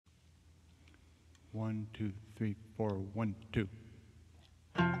1, 2, 3, 4, 1, 2.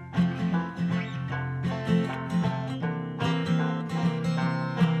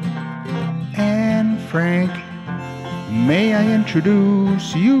 And Frank, may I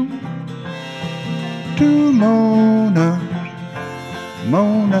introduce you to Mona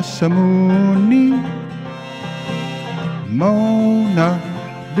Samouni. Mona,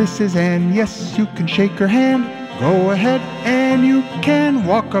 this is Anne. Yes, you can shake her hand. Go ahead and you can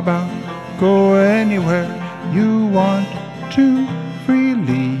walk about. Go anywhere you want to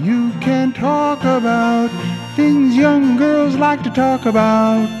freely. You can talk about things young girls like to talk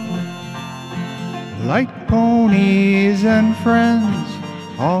about, like ponies and friends,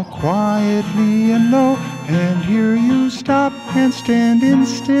 all quietly and low. And here you stop and stand in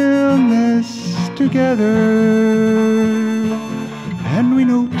stillness together. And we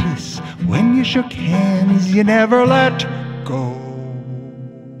notice when you shook hands, you never let go.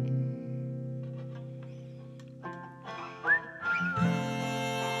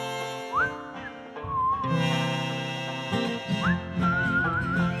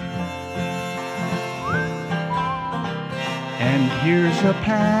 And here's a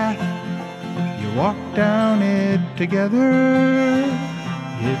path, you walk down it together.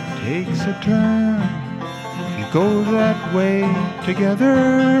 It takes a turn, you go that way together.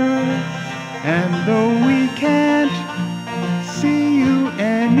 And though we can't see you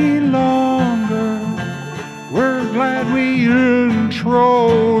any longer, we're glad we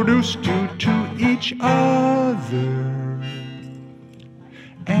introduced you to each other.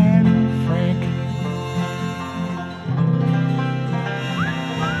 And Frank,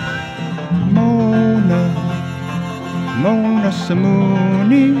 Mona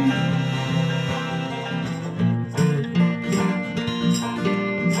Samouni.